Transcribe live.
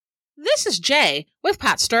This is Jay with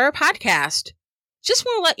Pot Stirrer Podcast. Just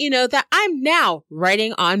want to let you know that I'm now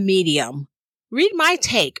writing on Medium. Read my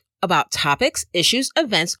take about topics, issues,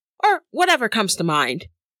 events, or whatever comes to mind.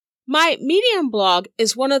 My Medium blog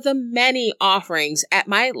is one of the many offerings at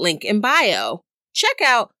my link in bio. Check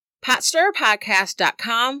out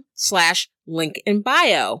potstirrerpodcast.com/link in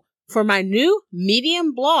bio for my new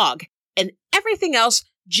Medium blog and everything else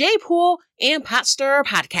J-Pool and Pot Stirrer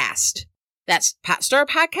Podcast. That's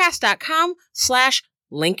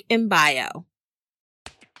potstirrerpodcast.com/link in bio.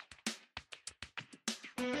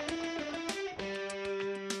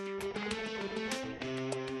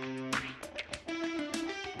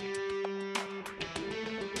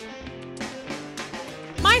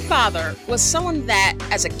 My father was someone that,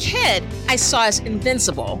 as a kid, I saw as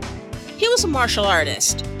invincible. He was a martial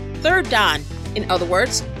artist, third dan, in other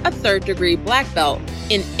words, a third-degree black belt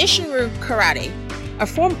in Isshin-ryu karate, a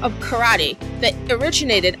form of karate that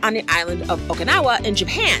originated on the island of Okinawa in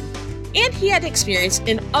Japan, and he had experience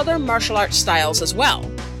in other martial arts styles as well.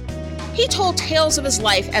 He told tales of his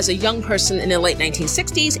life as a young person in the late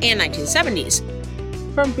 1960s and 1970s,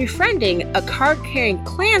 from befriending a card-carrying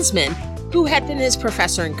Klansman who had been his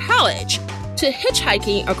professor in college, to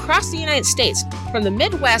hitchhiking across the United States from the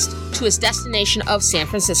Midwest to his destination of San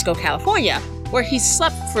Francisco, California, where he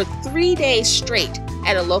slept for 3 days straight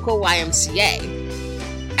at a local YMCA.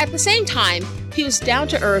 At the same time, he was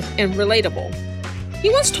down-to-earth and relatable. He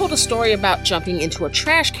once told a story about jumping into a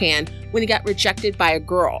trash can when he got rejected by a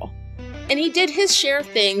girl. And he did his share of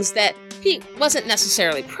things that he wasn't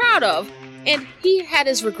necessarily proud of, and he had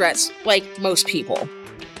his regrets like most people.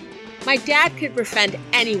 My dad could befriend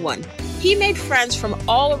anyone. He made friends from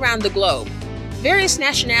all around the globe, various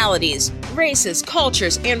nationalities, races,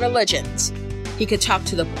 cultures, and religions. He could talk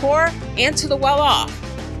to the poor and to the well-off,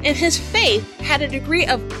 and his faith had a degree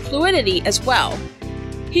of fluidity as well.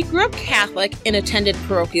 He grew up Catholic and attended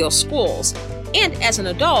parochial schools, and as an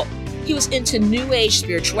adult, he was into New Age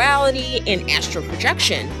spirituality and astral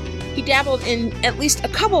projection. He dabbled in at least a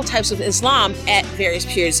couple types of Islam at various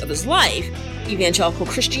periods of his life, evangelical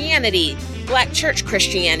Christianity, Black church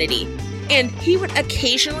Christianity, and he would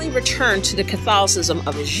occasionally return to the Catholicism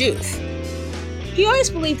of his youth. He always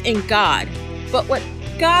believed in God, but what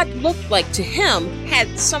God looked like to him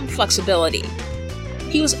had some flexibility.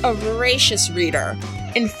 He was a voracious reader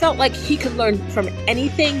and felt like he could learn from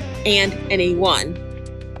anything and anyone.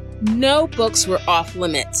 No books were off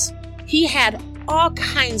limits. He had all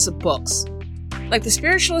kinds of books, like the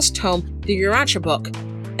spiritualist tome, the Urantia book,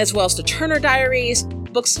 as well as the Turner Diaries,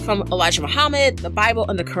 books from Elijah Muhammad, the Bible,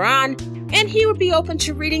 and the Quran, and he would be open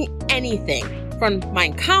to reading anything, from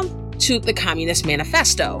Mein Kampf to the Communist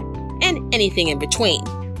Manifesto, and anything in between.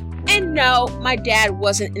 And no, my dad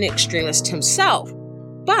wasn't an extremist himself,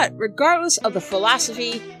 but regardless of the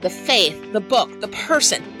philosophy, the faith, the book, the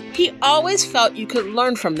person, he always felt you could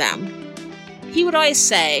learn from them. He would always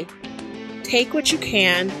say, "Take what you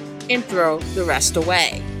can and throw the rest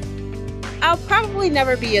away." I'll probably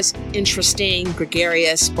never be as interesting,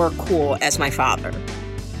 gregarious, or cool as my father.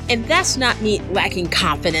 And that's not me lacking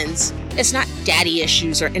confidence. It's not daddy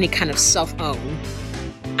issues or any kind of self-own.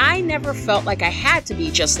 I never felt like I had to be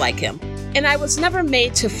just like him, and I was never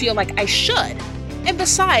made to feel like I should. And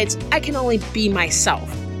besides, I can only be myself,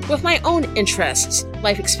 with my own interests,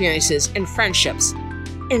 life experiences, and friendships.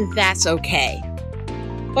 And that's okay.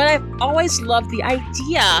 But I've always loved the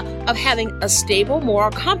idea of having a stable moral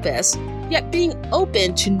compass, yet being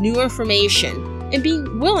open to new information and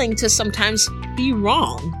being willing to sometimes be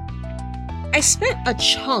wrong. I spent a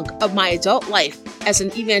chunk of my adult life as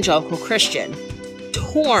an evangelical Christian,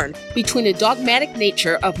 torn between the dogmatic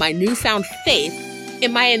nature of my newfound faith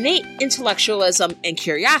and my innate intellectualism and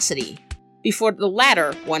curiosity, before the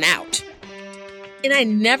latter won out. And I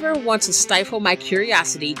never want to stifle my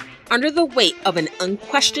curiosity under the weight of an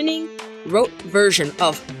unquestioning, rote version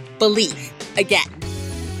of belief again.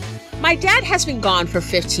 My dad has been gone for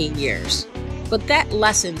 15 years, but that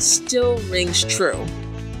lesson still rings true.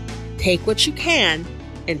 Take what you can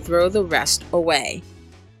and throw the rest away.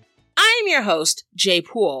 I'm your host, Jay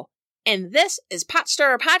Poole, and this is Pot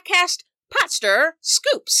Stirrer Podcast, Pot Stirrer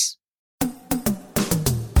Scoops.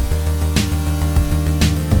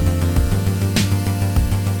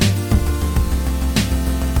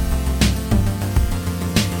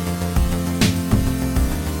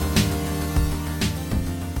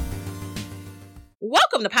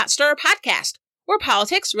 Welcome to Pot Stirrer Podcast, where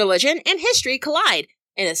politics, religion, and history collide,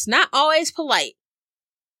 and it's not always polite.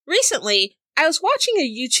 Recently, I was watching a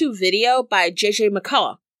YouTube video by J.J.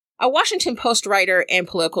 McCullough, a Washington Post writer and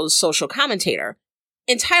political social commentator,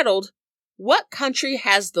 entitled, "What Country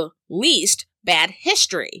Has the Least Bad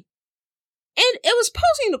History?" And it was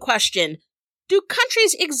posing the question, do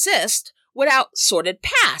countries exist without sordid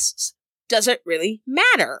pasts? Does it really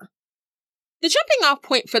matter? The jumping off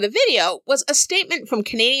point for the video was a statement from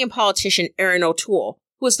Canadian politician Erin O'Toole,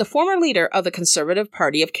 who was the former leader of the Conservative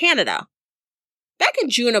Party of Canada. Back in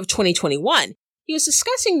June of 2021, he was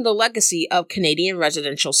discussing the legacy of Canadian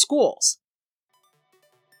residential schools.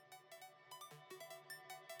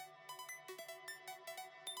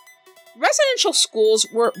 Residential schools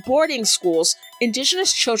were boarding schools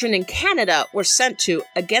Indigenous children in Canada were sent to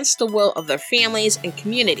against the will of their families and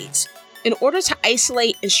communities in order to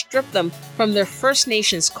isolate and strip them from their First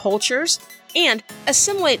Nations cultures and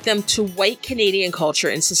assimilate them to white Canadian culture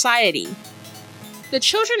and society. The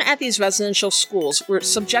children at these residential schools were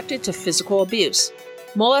subjected to physical abuse,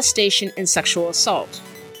 molestation and sexual assault,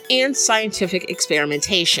 and scientific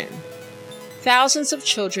experimentation. Thousands of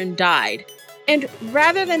children died, and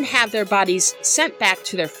rather than have their bodies sent back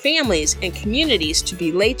to their families and communities to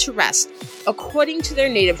be laid to rest according to their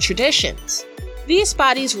native traditions, these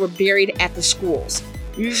bodies were buried at the schools,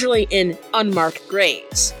 usually in unmarked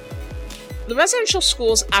graves. The residential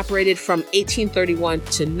schools operated from 1831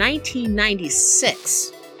 to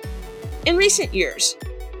 1996. In recent years,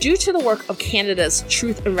 due to the work of Canada's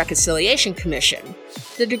Truth and Reconciliation Commission,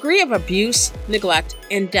 the degree of abuse, neglect,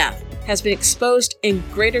 and death has been exposed in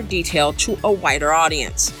greater detail to a wider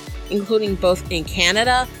audience, including both in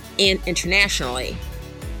Canada and internationally.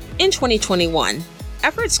 In 2021,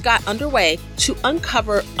 efforts got underway to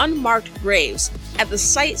uncover unmarked graves at the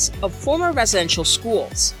sites of former residential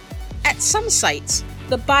schools. At some sites,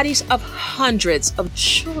 the bodies of hundreds of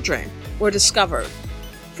children were discovered,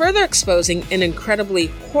 further exposing an incredibly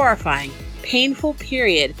horrifying, painful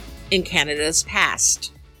period in Canada's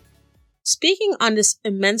past. Speaking on this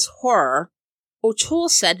immense horror, O'Toole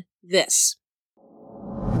said this.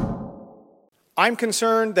 I'm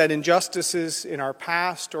concerned that injustices in our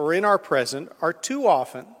past or in our present are too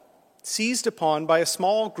often seized upon by a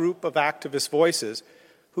small group of activist voices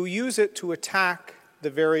who use it to attack the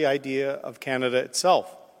very idea of Canada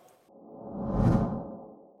itself.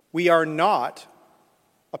 We are not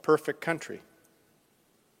a perfect country.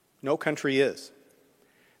 No country is.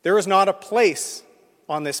 There is not a place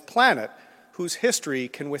on this planet whose history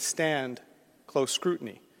can withstand close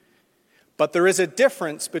scrutiny. But there is a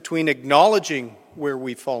difference between acknowledging where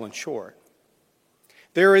we've fallen short.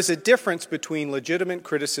 There is a difference between legitimate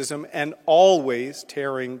criticism and always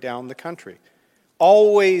tearing down the country,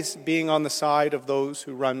 always being on the side of those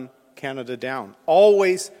who run Canada down,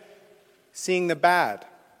 always seeing the bad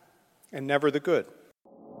and never the good.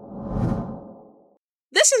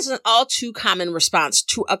 This is an all too common response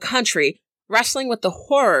to a country wrestling with the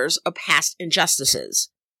horrors of past injustices.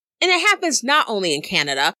 And it happens not only in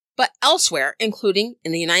Canada, but elsewhere, including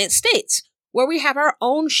in the United States, where we have our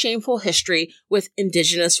own shameful history with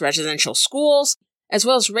Indigenous residential schools, as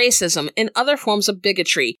well as racism and other forms of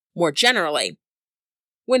bigotry more generally.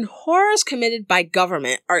 When horrors committed by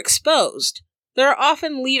government are exposed, there are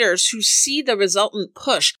often leaders who see the resultant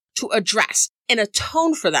push to address and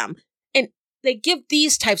atone for them, and they give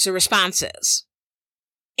these types of responses.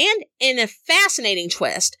 And in a fascinating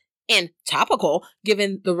twist, and topical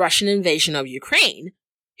given the Russian invasion of Ukraine,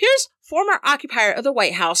 here's former occupier of the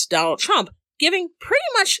White House, Donald Trump, giving pretty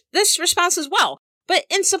much this response as well, but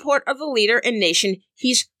in support of the leader and nation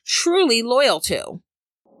he's truly loyal to.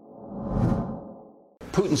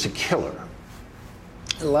 Putin's a killer.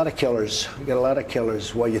 A lot of killers. We got a lot of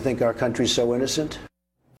killers. Why, you think our country's so innocent?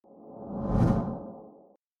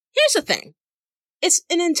 Here's the thing. It's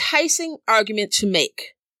an enticing argument to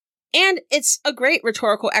make. And it's a great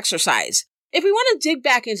rhetorical exercise. If we want to dig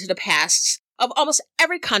back into the pasts of almost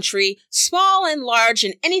every country, small and large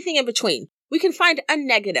and anything in between, we can find a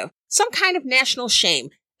negative, some kind of national shame,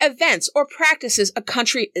 events or practices a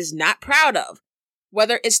country is not proud of,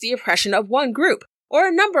 whether it's the oppression of one group or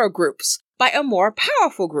a number of groups by a more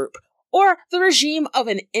powerful group, or the regime of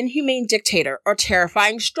an inhumane dictator or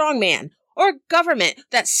terrifying strongman, or a government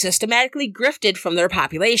that systematically grifted from their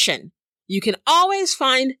population. You can always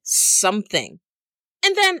find something.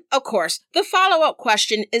 And then, of course, the follow-up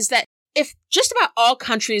question is that if just about all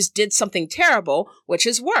countries did something terrible, which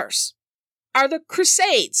is worse? Are the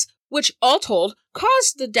Crusades, which all told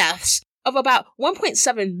caused the deaths of about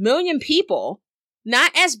 1.7 million people,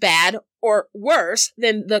 not as bad or worse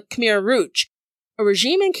than the Khmer Rouge, a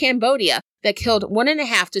regime in Cambodia that killed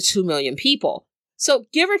 1.5 to 2 million people, so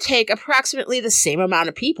give or take approximately the same amount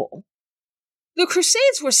of people? The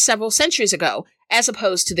Crusades were several centuries ago, as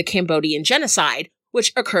opposed to the Cambodian genocide,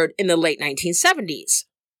 which occurred in the late 1970s.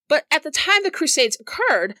 But at the time the Crusades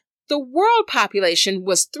occurred, the world population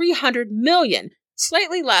was 300 million,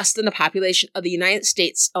 slightly less than the population of the United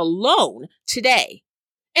States alone today.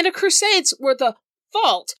 And the Crusades were the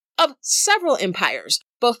fault of several empires,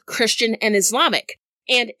 both Christian and Islamic,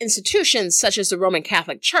 and institutions such as the Roman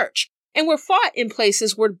Catholic Church, and were fought in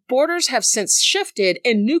places where borders have since shifted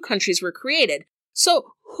and new countries were created.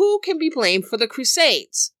 So who can be blamed for the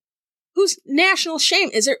Crusades? Whose national shame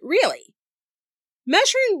is it really?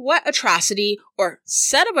 Measuring what atrocity or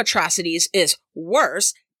set of atrocities is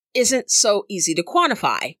worse isn't so easy to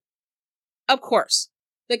quantify. Of course,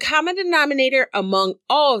 the common denominator among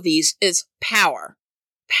all of these is power.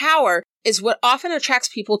 Power is what often attracts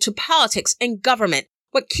people to politics and government,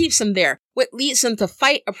 what keeps them there, what leads them to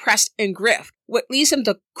fight, oppress, and grift, what leads them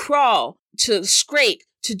to crawl, to scrape,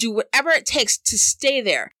 to do whatever it takes to stay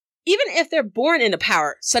there. Even if they're born into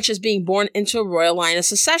power, such as being born into a royal line of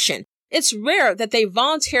succession, it's rare that they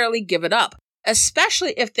voluntarily give it up,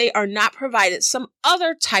 especially if they are not provided some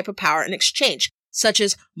other type of power in exchange, such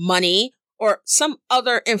as money or some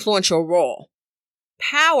other influential role.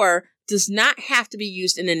 Power does not have to be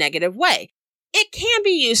used in a negative way. It can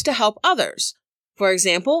be used to help others. For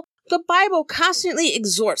example, the Bible constantly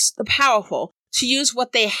exhorts the powerful to use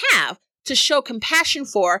what they have to show compassion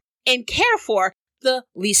for and care for the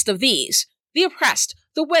least of these, the oppressed,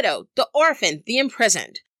 the widow, the orphan, the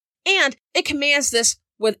imprisoned. And it commands this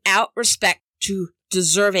without respect to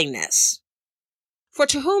deservingness. For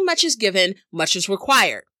to whom much is given, much is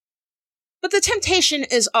required. But the temptation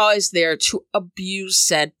is always there to abuse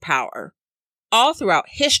said power. All throughout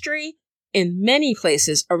history, in many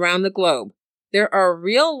places around the globe, there are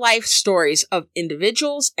real-life stories of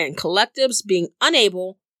individuals and collectives being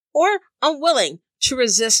unable or unwilling to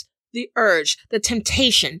resist the urge, the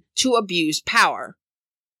temptation to abuse power.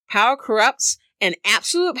 Power corrupts, and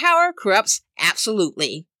absolute power corrupts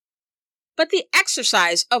absolutely. But the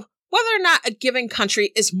exercise of whether or not a given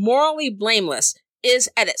country is morally blameless is,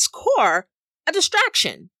 at its core, a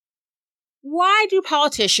distraction. Why do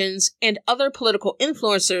politicians and other political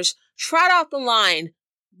influencers trot out the line,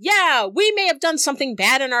 yeah, we may have done something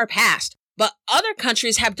bad in our past, but other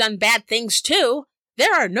countries have done bad things too.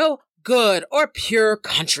 There are no good or pure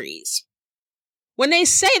countries. When they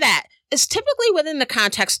say that, it's typically within the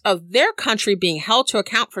context of their country being held to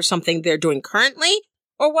account for something they're doing currently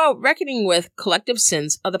or while reckoning with collective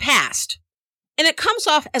sins of the past. And it comes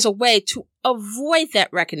off as a way to avoid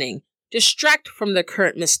that reckoning, distract from their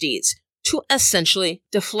current misdeeds, to essentially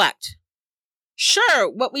deflect. Sure,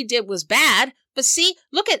 what we did was bad, but see,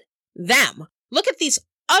 look at them. Look at these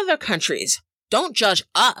other countries. Don't judge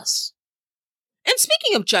us. And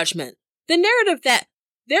speaking of judgment, the narrative that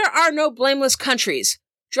there are no blameless countries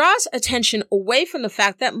draws attention away from the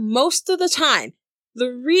fact that most of the time, the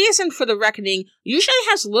reason for the reckoning usually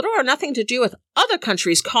has little or nothing to do with other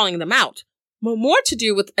countries calling them out, but more to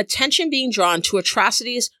do with attention being drawn to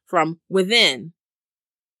atrocities from within.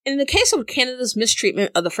 In the case of Canada's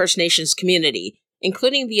mistreatment of the First Nations community,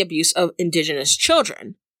 including the abuse of Indigenous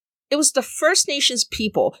children, it was the First Nations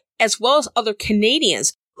people, as well as other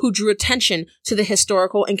Canadians, who drew attention to the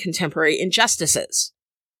historical and contemporary injustices.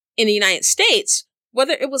 In the United States,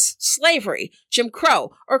 whether it was slavery, Jim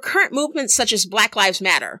Crow, or current movements such as Black Lives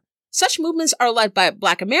Matter, such movements are led by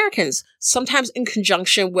Black Americans, sometimes in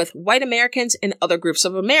conjunction with white Americans and other groups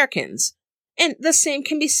of Americans. And the same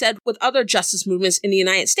can be said with other justice movements in the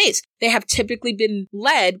United States. They have typically been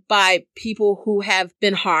led by people who have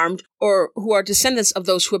been harmed or who are descendants of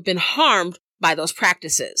those who have been harmed by those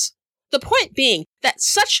practices. The point being that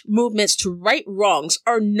such movements to right wrongs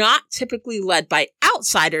are not typically led by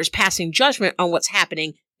outsiders passing judgment on what's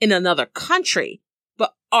happening in another country,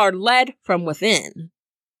 but are led from within.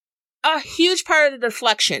 A huge part of the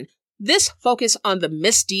deflection, this focus on the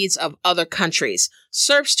misdeeds of other countries,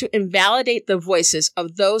 serves to invalidate the voices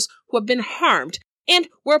of those who have been harmed and,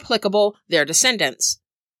 where applicable, their descendants.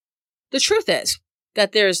 The truth is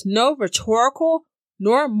that there is no rhetorical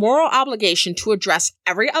nor moral obligation to address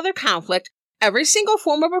every other conflict, every single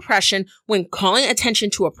form of oppression when calling attention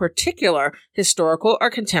to a particular historical or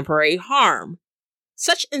contemporary harm.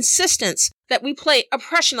 Such insistence that we play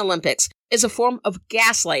Oppression Olympics is a form of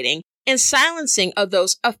gaslighting and silencing of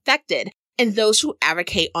those affected and those who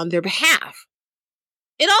advocate on their behalf.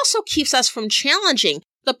 It also keeps us from challenging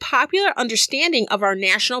the popular understanding of our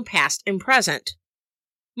national past and present.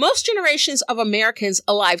 Most generations of Americans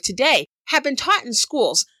alive today have been taught in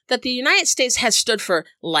schools that the United States has stood for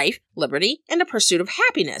life, liberty, and the pursuit of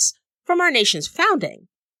happiness from our nation's founding.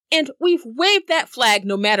 And we've waved that flag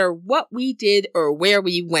no matter what we did or where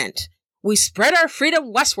we went. We spread our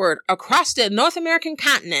freedom westward across the North American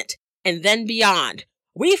continent and then beyond.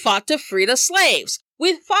 We fought to free the slaves.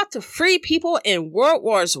 We fought to free people in World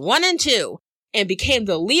Wars I and II. and became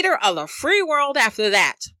the leader of the free world after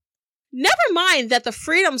that. Never mind that the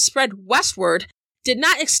freedom spread westward did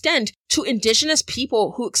not extend to indigenous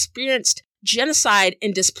people who experienced genocide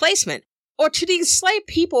and displacement, or to the enslaved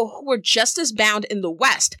people who were just as bound in the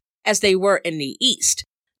West as they were in the East.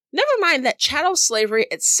 Never mind that chattel slavery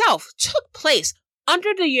itself took place under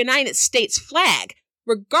the United States flag,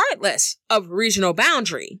 regardless of regional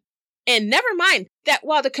boundary. And never mind that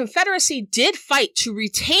while the Confederacy did fight to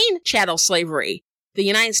retain chattel slavery, the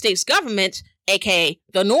United States government, aka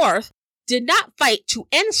the North, did not fight to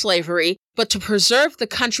end slavery, but to preserve the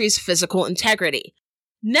country's physical integrity.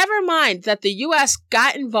 Never mind that the U.S.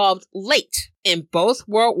 got involved late in both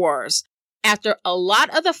world wars, after a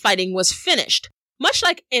lot of the fighting was finished, much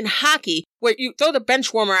like in hockey, where you throw the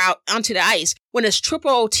bench warmer out onto the ice when it's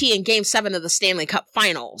triple OT in Game 7 of the Stanley Cup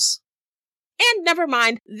Finals. And never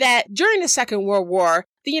mind that during the Second World War,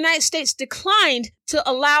 the United States declined to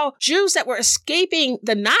allow Jews that were escaping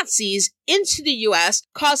the Nazis into the U.S.,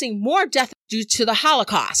 causing more death due to the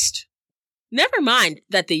Holocaust. Never mind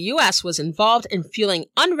that the U.S. was involved in fueling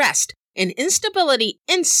unrest and instability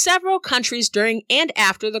in several countries during and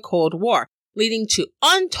after the Cold War, leading to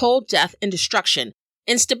untold death and destruction,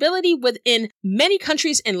 instability within many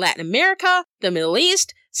countries in Latin America, the Middle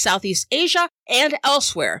East, Southeast Asia, and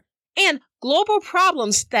elsewhere, and global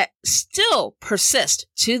problems that still persist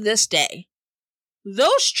to this day.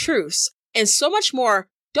 Those truths, and so much more,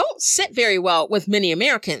 don't sit very well with many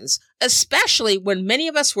Americans, especially when many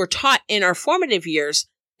of us were taught in our formative years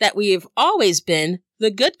that we have always been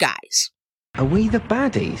the good guys. Are we the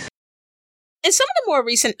baddies? In some of the more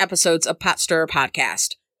recent episodes of Pot Stirrer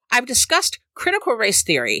Podcast, I've discussed critical race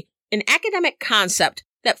theory, an academic concept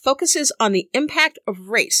that focuses on the impact of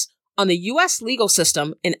race on the U.S. legal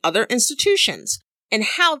system and other institutions, and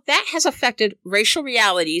how that has affected racial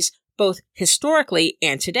realities both historically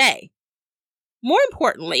and today. More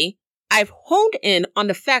importantly, I've honed in on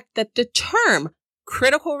the fact that the term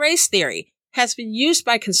critical race theory has been used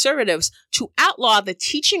by conservatives to outlaw the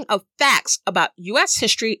teaching of facts about U.S.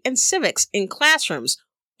 history and civics in classrooms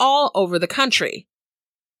all over the country.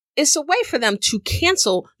 It's a way for them to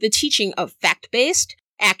cancel the teaching of fact-based,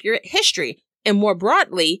 accurate history, and more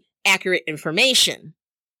broadly, accurate information.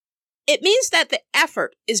 It means that the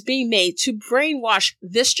effort is being made to brainwash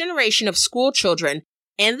this generation of school children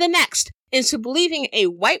and the next into believing a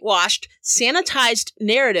whitewashed, sanitized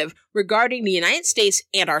narrative regarding the United States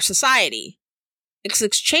and our society. It's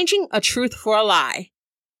exchanging a truth for a lie.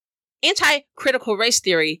 Anti-critical race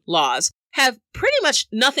theory laws have pretty much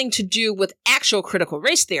nothing to do with actual critical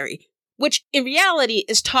race theory, which in reality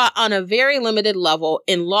is taught on a very limited level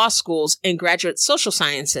in law schools and graduate social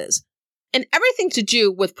sciences, and everything to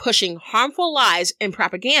do with pushing harmful lies and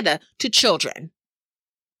propaganda to children.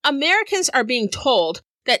 Americans are being told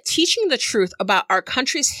that teaching the truth about our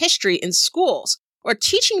country's history in schools, or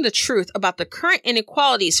teaching the truth about the current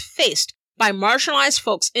inequalities faced by marginalized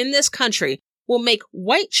folks in this country, will make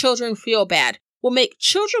white children feel bad, will make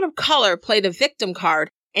children of color play the victim card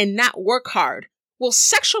and not work hard, will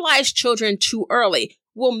sexualize children too early,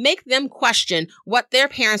 will make them question what their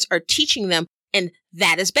parents are teaching them, and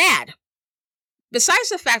that is bad. Besides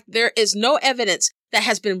the fact there is no evidence that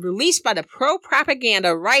has been released by the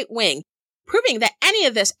pro-propaganda right wing proving that any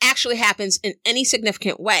of this actually happens in any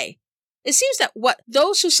significant way, it seems that what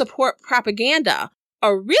those who support propaganda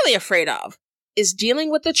are really afraid of is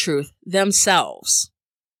dealing with the truth themselves.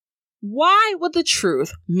 Why would the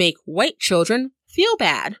truth make white children feel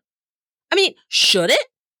bad? I mean, should it?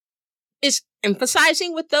 Is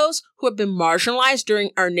emphasizing with those who have been marginalized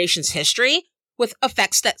during our nation's history, with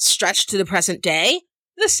effects that stretch to the present day,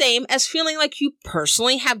 the same as feeling like you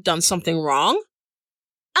personally have done something wrong?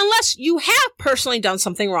 Unless you have personally done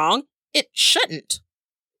something wrong, it shouldn't.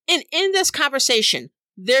 And in this conversation,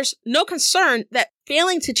 there's no concern that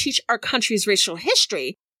failing to teach our country's racial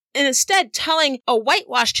history, and instead telling a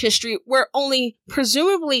whitewashed history where only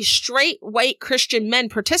presumably straight white Christian men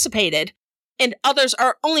participated, and others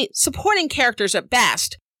are only supporting characters at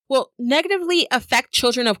best, will negatively affect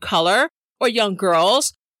children of color, or young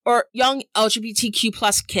girls, or young LGBTQ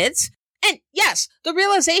plus kids. And yes, the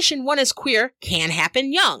realization one is queer can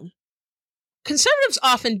happen young. Conservatives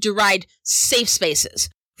often deride safe spaces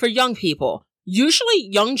for young people, usually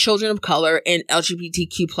young children of color and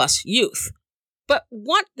LGBTQ plus youth, but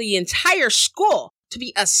want the entire school to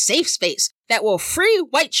be a safe space that will free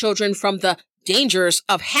white children from the dangers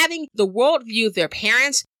of having the worldview their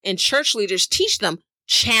parents and church leaders teach them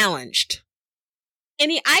challenged.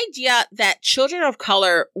 And the idea that children of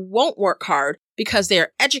color won't work hard because they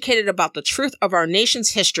are educated about the truth of our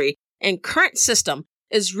nation's history and current system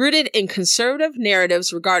is rooted in conservative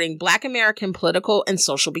narratives regarding Black American political and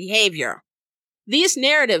social behavior. These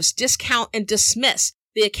narratives discount and dismiss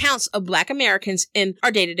the accounts of Black Americans in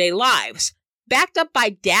our day-to-day lives, backed up by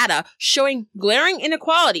data showing glaring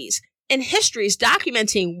inequalities and histories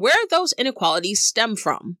documenting where those inequalities stem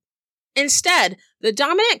from. Instead, the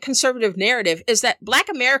dominant conservative narrative is that Black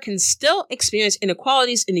Americans still experience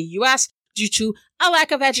inequalities in the U.S. due to a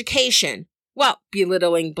lack of education, while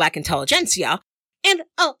belittling Black intelligentsia, and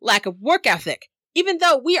a lack of work ethic, even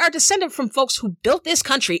though we are descended from folks who built this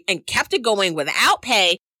country and kept it going without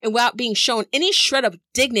pay and without being shown any shred of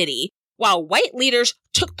dignity, while white leaders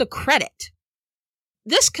took the credit.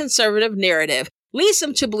 This conservative narrative leads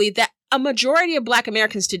them to believe that a majority of Black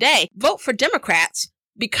Americans today vote for Democrats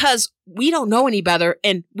because we don't know any better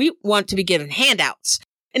and we want to be given handouts.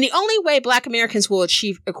 And the only way Black Americans will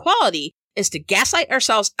achieve equality is to gaslight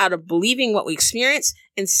ourselves out of believing what we experience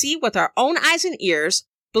and see with our own eyes and ears,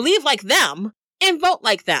 believe like them, and vote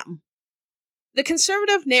like them. The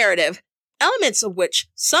conservative narrative, elements of which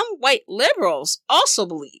some white liberals also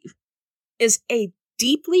believe, is a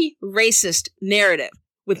deeply racist narrative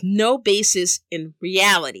with no basis in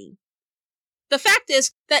reality. The fact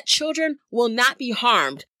is that children will not be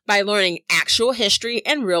harmed by learning actual history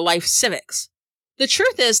and real-life civics. The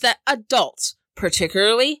truth is that adults,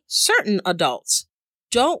 particularly certain adults,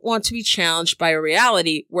 don't want to be challenged by a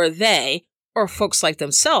reality where they, or folks like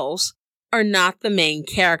themselves, are not the main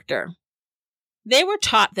character. They were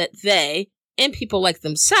taught that they, and people like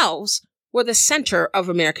themselves, were the center of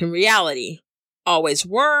American reality, always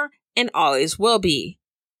were and always will be.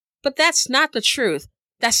 But that's not the truth.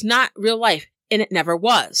 That's not real life, and it never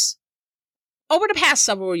was. Over the past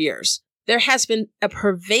several years, there has been a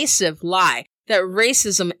pervasive lie that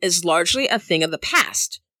racism is largely a thing of the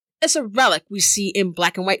past. It's a relic we see in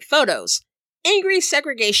black and white photos. Angry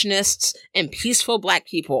segregationists and peaceful Black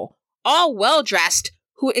people, all well-dressed,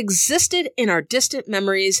 who existed in our distant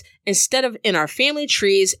memories instead of in our family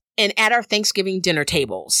trees and at our Thanksgiving dinner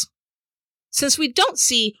tables. Since we don't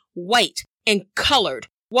see white and colored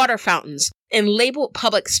water fountains in labeled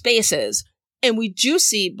public spaces, and we do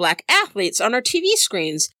see Black athletes on our TV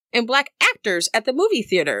screens and Black actors at the movie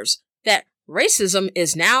theaters, that racism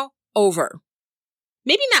is now over.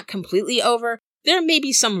 Maybe not completely over. There may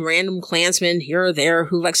be some random Klansman here or there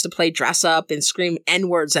who likes to play dress up and scream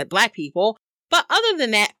N-words at Black people, but other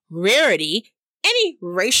than that rarity, any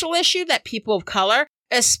racial issue that people of color,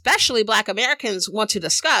 especially Black Americans, want to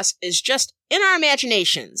discuss is just in our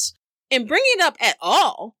imaginations. And bringing it up at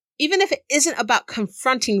all, even if it isn't about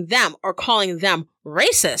confronting them or calling them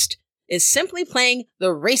racist, is simply playing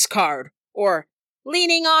the race card or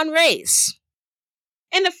leaning on race.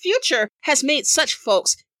 And the future has made such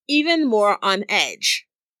folks even more on edge.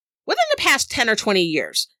 Within the past 10 or 20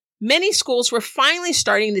 years, many schools were finally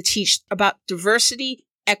starting to teach about diversity,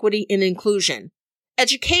 equity, and inclusion.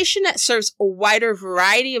 Education that serves a wider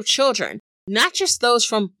variety of children, not just those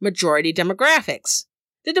from majority demographics.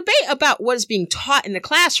 The debate about what is being taught in the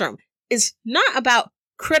classroom is not about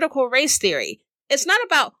critical race theory. It's not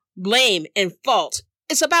about blame and fault.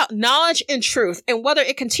 It's about knowledge and truth and whether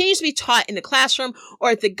it continues to be taught in the classroom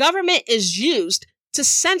or if the government is used to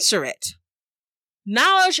censor it.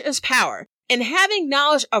 Knowledge is power, and having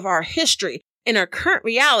knowledge of our history and our current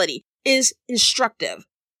reality is instructive.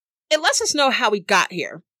 It lets us know how we got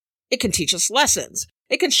here. It can teach us lessons.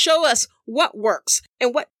 It can show us what works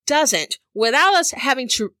and what doesn't without us having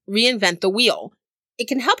to reinvent the wheel. It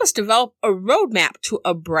can help us develop a roadmap to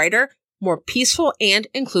a brighter, more peaceful, and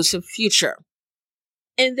inclusive future.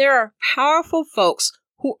 And there are powerful folks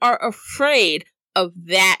who are afraid of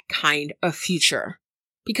that kind of future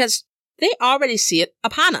because they already see it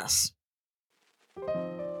upon us.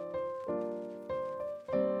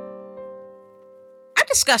 I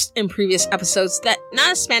discussed in previous episodes that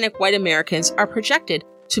non-Hispanic white Americans are projected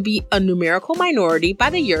to be a numerical minority by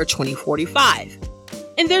the year 2045.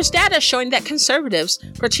 And there's data showing that conservatives,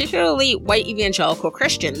 particularly white evangelical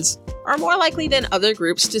Christians, are more likely than other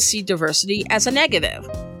groups to see diversity as a negative.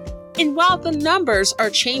 And while the numbers are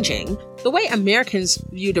changing, the way Americans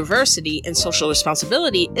view diversity and social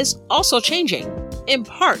responsibility is also changing, in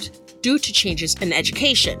part due to changes in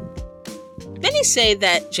education. Many say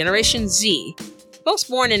that Generation Z, folks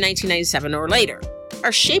born in 1997 or later,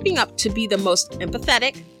 are shaping up to be the most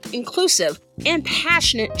empathetic, inclusive, and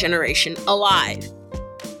passionate generation alive.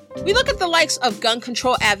 We look at the likes of gun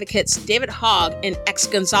control advocates David Hogg and X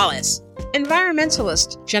Gonzalez,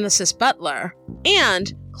 environmentalist Genesis Butler,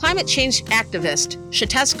 and climate change activist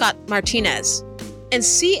Shetez Scott Martinez, and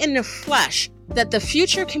see in the flesh that the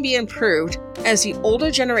future can be improved as the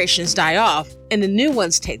older generations die off and the new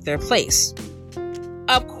ones take their place.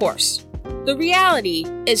 Of course, the reality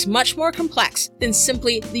is much more complex than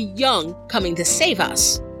simply the young coming to save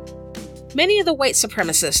us. Many of the white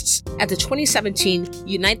supremacists at the 2017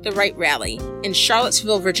 Unite the Right rally in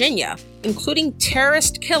Charlottesville, Virginia, including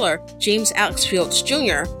terrorist killer James Alex Fields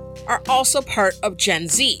Jr., are also part of Gen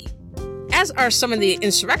Z, as are some of the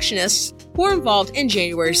insurrectionists who were involved in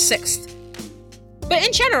January 6th. But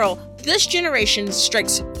in general, this generation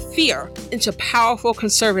strikes fear into powerful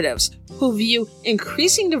conservatives who view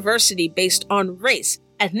increasing diversity based on race,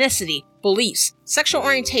 ethnicity, beliefs, sexual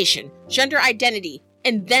orientation, gender identity,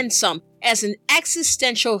 and then some as an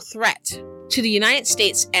existential threat to the United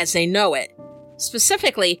States as they know it,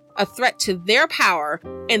 specifically a threat to their power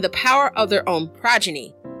and the power of their own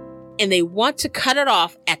progeny, and they want to cut it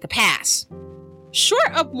off at the pass.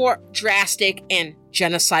 Short of more drastic and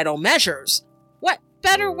genocidal measures, what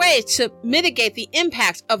better way to mitigate the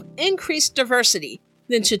impact of increased diversity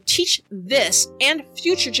than to teach this and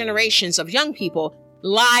future generations of young people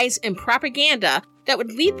lies and propaganda that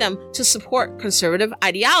would lead them to support conservative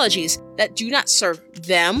ideologies that do not serve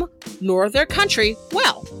them nor their country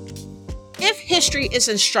well? If history is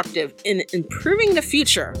instructive in improving the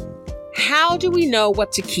future, how do we know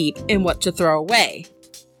what to keep and what to throw away?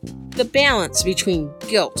 The balance between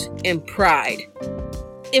guilt and pride.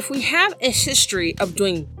 If we have a history of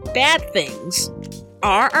doing bad things,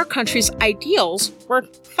 are our country's ideals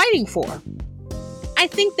worth fighting for? I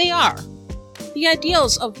think they are. The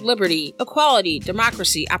ideals of liberty, equality,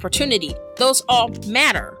 democracy, opportunity, those all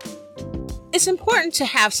matter. It's important to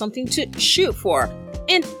have something to shoot for,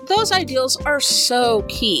 and those ideals are so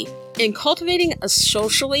key in cultivating a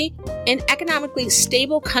socially and economically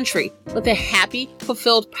stable country with a happy,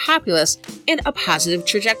 fulfilled populace and a positive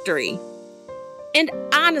trajectory. And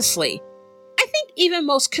honestly, I think even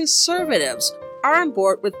most conservatives are on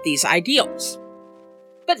board with these ideals.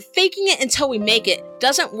 But faking it until we make it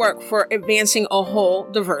doesn't work for advancing a whole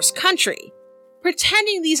diverse country.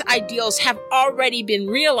 Pretending these ideals have already been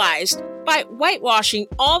realized by whitewashing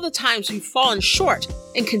all the times we've fallen short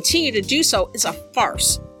and continue to do so is a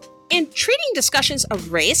farce. And treating discussions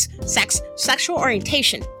of race, sex, sexual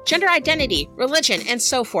orientation, gender identity, religion, and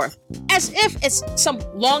so forth as if it's some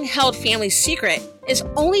long-held family secret is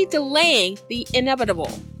only delaying the inevitable.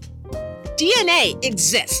 DNA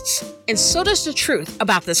exists, and so does the truth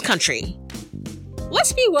about this country.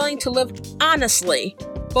 Let's be willing to live honestly,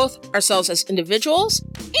 both ourselves as individuals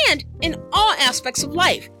and in all aspects of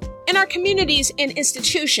life, in our communities and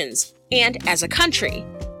institutions, and as a country.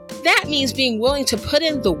 That means being willing to put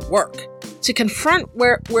in the work, to confront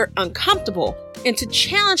where we're uncomfortable, and to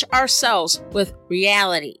challenge ourselves with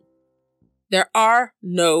reality. There are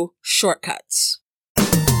no shortcuts.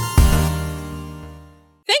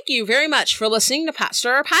 Thank you very much for listening to Pot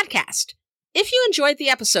Stirrer Podcast. If you enjoyed the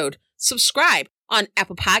episode, subscribe on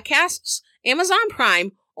Apple Podcasts, Amazon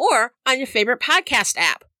Prime, or on your favorite podcast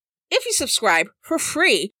app. If you subscribe for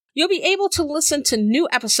free, you'll be able to listen to new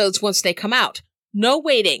episodes once they come out. No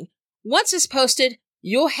waiting. Once it's posted,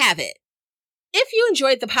 you'll have it. If you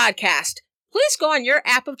enjoyed the podcast, please go on your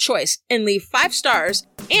app of choice and leave 5 stars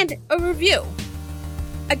and a review.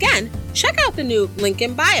 Again, check out the new link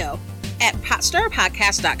in bio at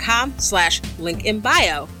potstirrerpodcast.com/link in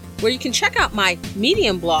bio, where you can check out my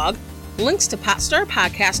Medium blog, links to Pot Stirrer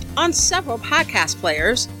Podcast on several podcast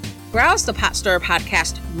players, browse the Pot Stirrer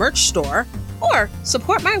Podcast merch store, or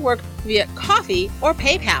support my work via Ko-fi or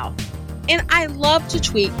PayPal. And I love to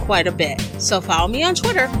tweet quite a bit, so follow me on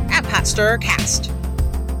Twitter at PotStirrerCast.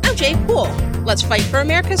 I'm Jay Poole. Let's fight for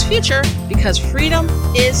America's future because freedom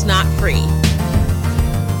is not free.